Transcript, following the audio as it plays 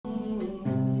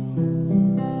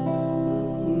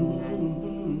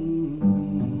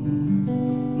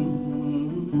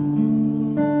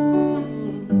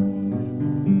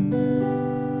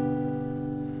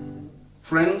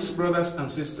Friends, brothers and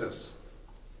sisters,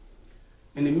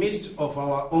 in the midst of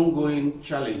our ongoing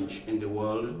challenge in the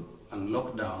world and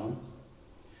lockdown,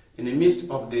 in the midst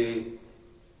of the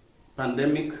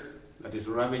pandemic that is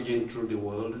ravaging through the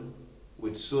world,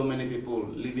 with so many people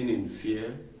living in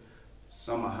fear,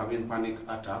 some are having panic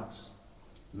attacks,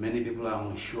 many people are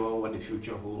unsure what the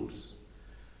future holds.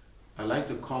 I'd like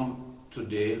to come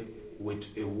today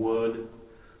with a word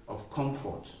of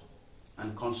comfort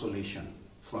and consolation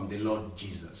from the Lord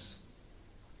Jesus.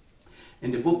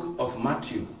 In the book of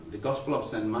Matthew, the Gospel of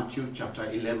St. Matthew, chapter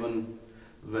 11,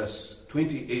 verse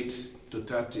 28 to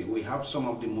 30, we have some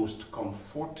of the most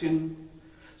comforting,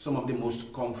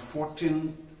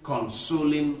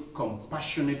 consoling,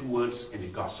 compassionate words in the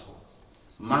Gospel.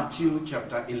 Matthew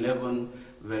chapter 11,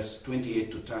 verse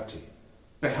 28 to 30.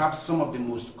 Perhaps some of the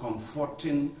most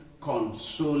comforting,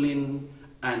 consoling,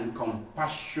 and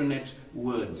compassionate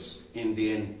words in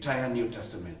the entire New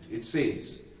Testament. It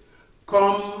says,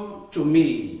 "Come to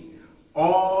me,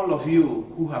 all of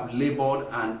you who have labored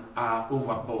and are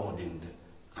overburdened,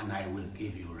 and I will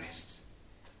give you rest."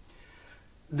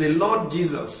 The Lord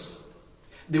Jesus,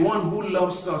 the one who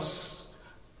loves us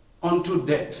unto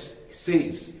death,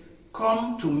 says,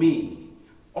 "Come to me,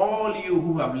 all you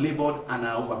who have labored and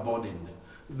are overburdened."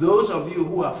 Those of you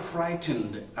who are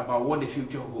frightened about what the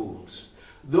future holds.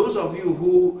 Those of you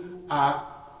who are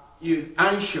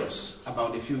anxious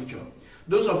about the future.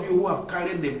 Those of you who have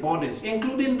carried the burdens,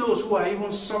 including those who are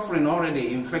even suffering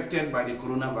already, infected by the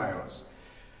coronavirus.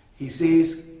 He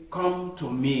says, "Come to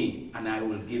me and I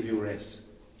will give you rest."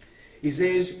 He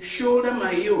says, "Shoulder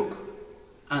my yoke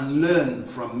and learn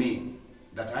from me,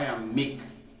 that I am meek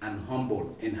and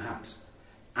humble in heart,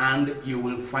 and you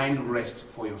will find rest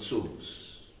for your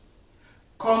souls."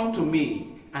 Come to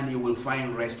me and you will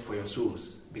find rest for your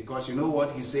souls. Because you know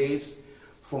what he says?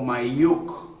 "For my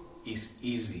yoke is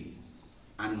easy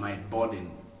and my burden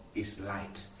is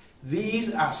light."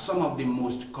 These are some of the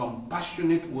most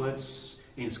compassionate words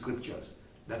in scriptures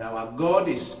that our God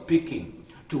is speaking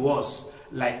to us,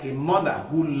 like a mother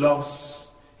who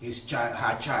loves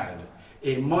her child.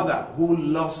 A mother who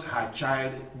loves her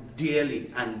child dearly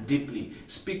and deeply,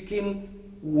 speaking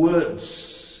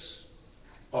words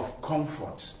of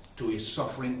comfort to a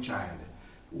suffering child,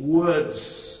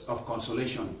 words of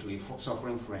consolation to a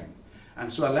suffering friend.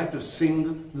 And so I like to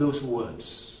sing those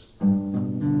words.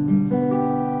 "Come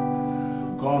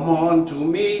on to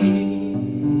me,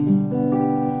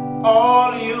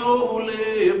 all you who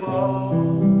labor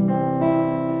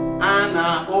and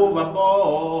are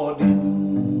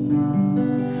overburdened,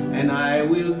 and I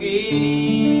will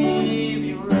give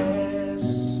you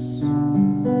rest.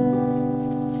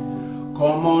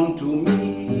 Come on to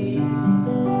me,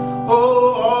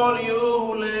 oh, all you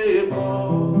who labor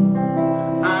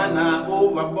and are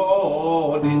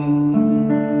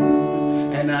overburdened,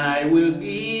 and I will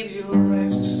give you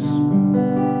rest.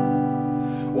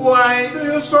 Why do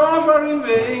you suffer in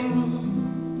vain?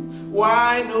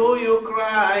 Why do you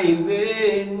cry in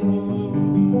vain?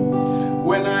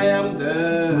 When I am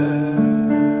there,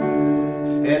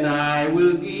 and I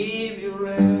will give you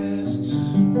rest.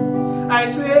 I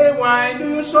say, why do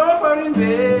you suffer in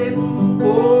vain?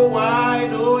 Oh, why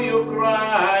do you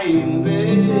cry in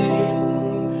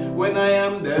vain? When I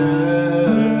am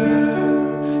there,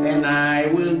 and I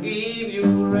will give you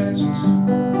rest.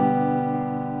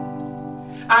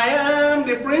 I am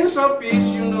the Prince of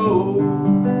Peace, you know.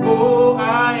 Oh,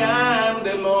 I am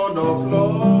the Lord of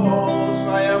Lords.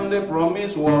 I am the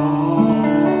promised one,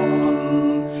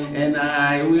 and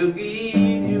I will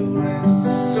give you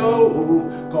rest. So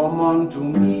come unto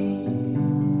me,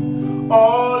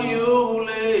 all you who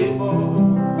labor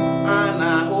and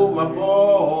are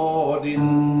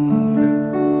overburdened,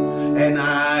 and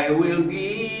I will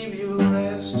give you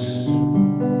rest.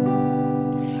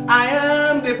 I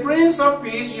am the Prince of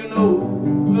Peace, you know.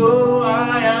 Oh,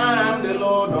 I am the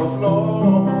Lord of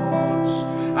Lords.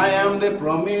 I am the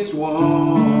promised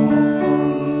one,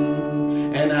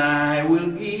 and I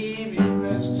will give you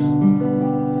rest.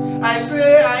 I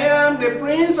say, I am the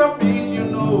Prince of Peace, you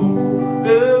know.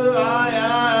 Oh, I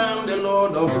am the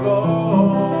Lord of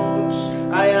Lords.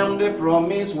 I am the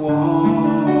promised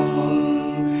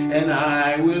one, and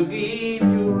I will give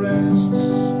you rest.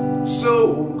 So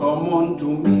come unto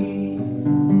me,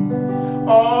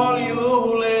 all you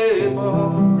who labor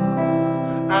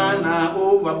and are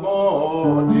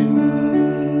overburdened,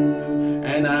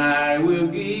 and I will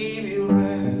give you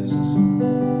rest.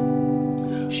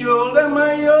 Shoulder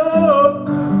my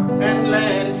yoke and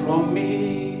learn from me,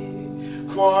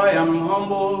 for I am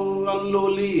humble and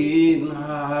lowly in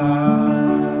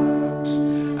heart,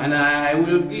 and I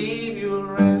will give you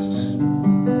rest.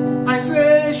 I say,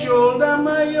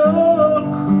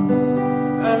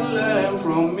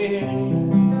 me,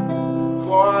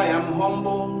 for I am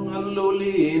humble and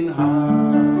lowly in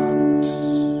heart,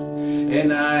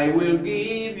 and I will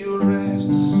give you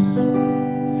rest.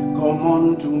 Come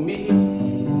unto me,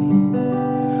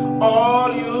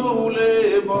 all you who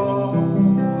labor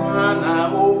and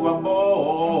are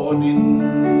overburdened,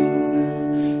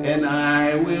 and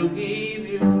I will give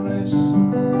you rest.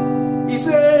 He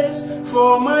says,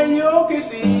 for my yoke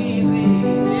is easy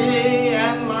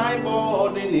and my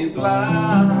burden is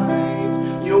light.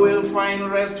 You will find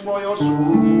rest for your souls,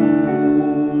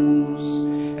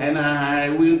 and I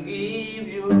will give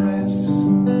you rest.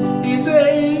 He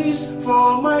says,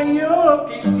 for my yoke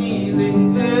is easy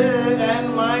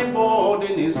and my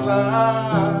burden is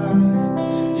light.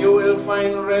 You will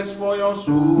find rest for your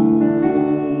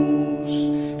souls,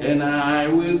 and I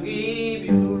will give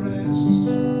you rest.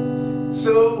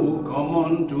 So come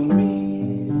unto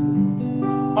me,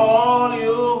 all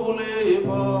you who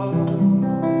labor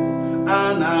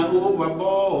and are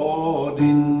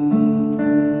overburdened,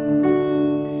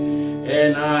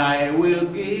 and I will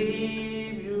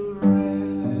give you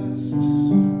rest.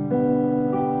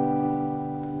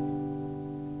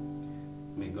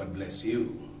 May God bless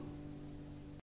you.